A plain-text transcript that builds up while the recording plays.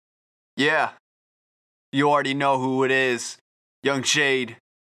Yeah, you already know who it is. Young Shade.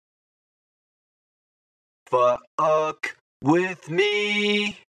 Fuck with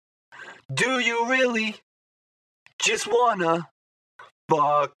me. Do you really just wanna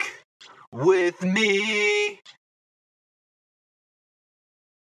fuck with me?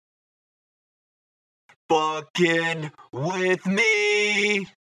 Fucking with me.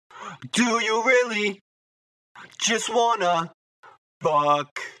 Do you really just wanna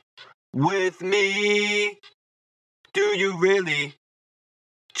fuck with me? Do you really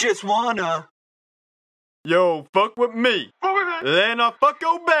just wanna? Yo, fuck with me. Then I fuck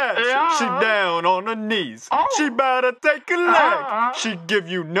your bitch. Yeah. She down on her knees. Oh. She better take a leg. She give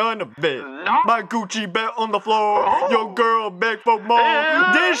you none of it. No. My Gucci belt on the floor. Oh. Your girl beg for more.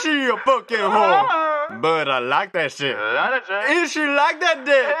 Yeah. Then she a fucking whore. But I like that shit. And she like that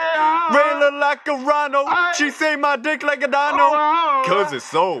dick. Yeah. Ray look like a rhino. She say my dick like a dino. Cause it's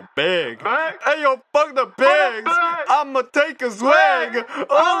so big. Hey yo, fuck the pigs. I'ma take a swag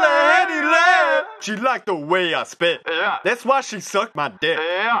on the heady leg. She like the way I spit. Yeah. That's why she sucked my dick.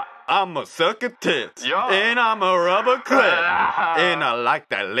 Yeah. I'm a sucker tits. Yeah. And I'm a rubber clip. Yeah. And I like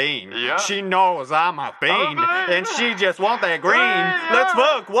that lean. Yeah. She knows I'm a fiend. Okay. And she just want that green. Let's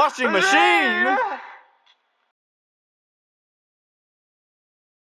fuck washing machine.